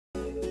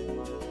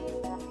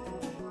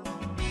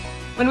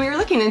When we were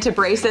looking into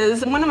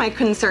braces, one of my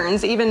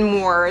concerns, even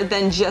more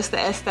than just the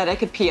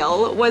aesthetic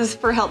appeal, was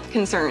for health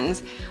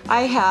concerns.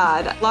 I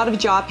had a lot of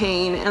jaw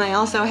pain, and I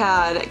also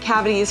had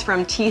cavities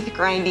from teeth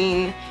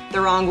grinding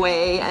the wrong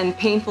way and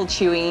painful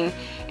chewing.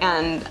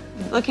 And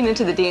looking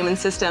into the Damon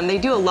System, they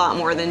do a lot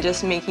more than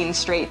just making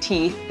straight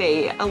teeth.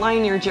 They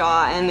align your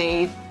jaw and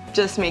they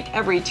just make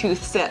every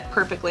tooth sit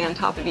perfectly on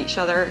top of each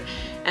other.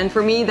 And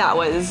for me, that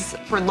was,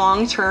 for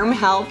long-term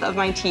health of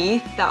my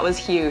teeth, that was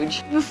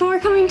huge. Before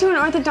coming to an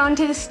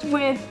orthodontist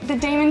with the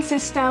Damon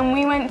System,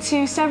 we went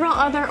to several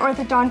other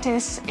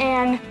orthodontists,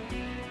 and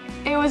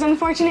it was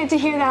unfortunate to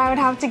hear that I would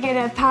have to get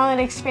a palate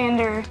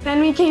expander. Then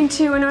we came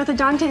to an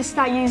orthodontist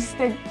that used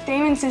the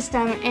Damon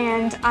System,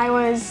 and I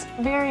was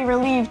very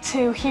relieved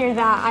to hear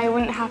that I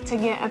wouldn't have to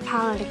get a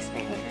palate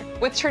expander.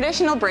 With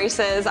traditional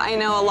braces, I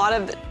know a lot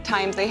of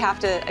times they have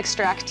to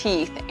extract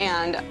teeth,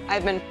 and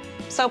I've been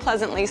so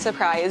pleasantly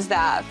surprised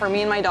that for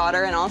me and my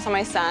daughter, and also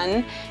my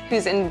son,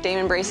 who's in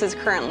Damon braces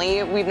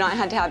currently, we've not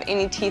had to have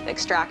any teeth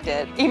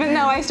extracted. Even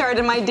though I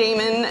started my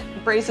Damon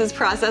braces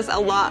process a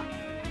lot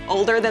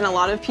older than a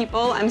lot of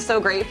people, I'm so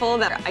grateful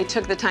that I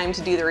took the time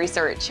to do the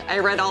research. I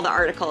read all the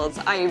articles.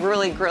 I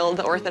really grilled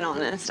the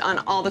orthodontist on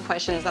all the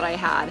questions that I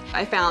had.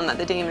 I found that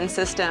the Damon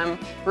System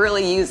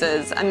really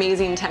uses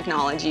amazing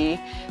technology.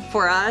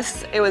 For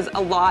us, it was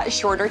a lot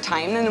shorter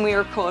time than we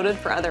were quoted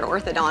for other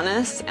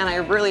orthodontists, and I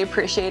really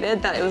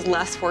appreciated that it was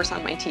less force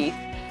on my teeth.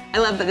 I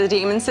love that the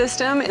Damon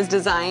System is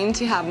designed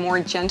to have more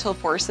gentle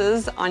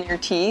forces on your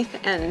teeth,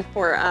 and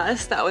for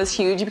us, that was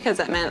huge because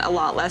that meant a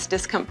lot less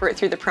discomfort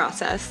through the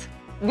process.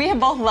 We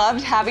have both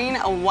loved having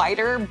a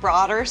wider,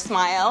 broader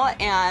smile,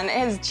 and it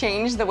has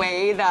changed the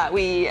way that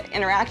we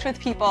interact with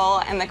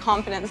people and the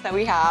confidence that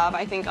we have,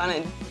 I think, on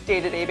a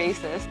day-to-day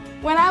basis.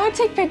 When I would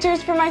take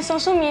pictures for my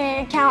social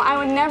media account, I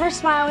would never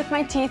smile with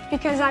my teeth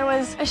because I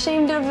was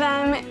ashamed of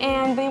them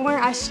and they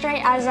weren't as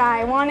straight as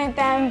I wanted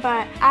them.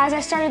 But as I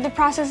started the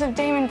process of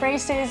Damon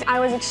braces, I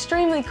was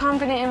extremely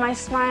confident in my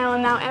smile,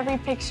 and now every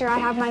picture I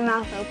have my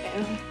mouth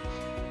open.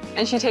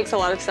 And she takes a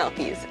lot of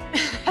selfies.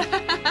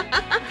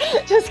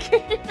 Just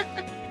kidding.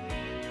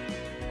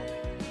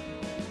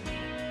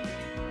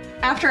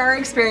 After our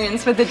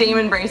experience with the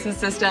Damon braces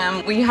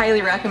system, we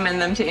highly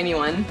recommend them to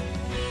anyone.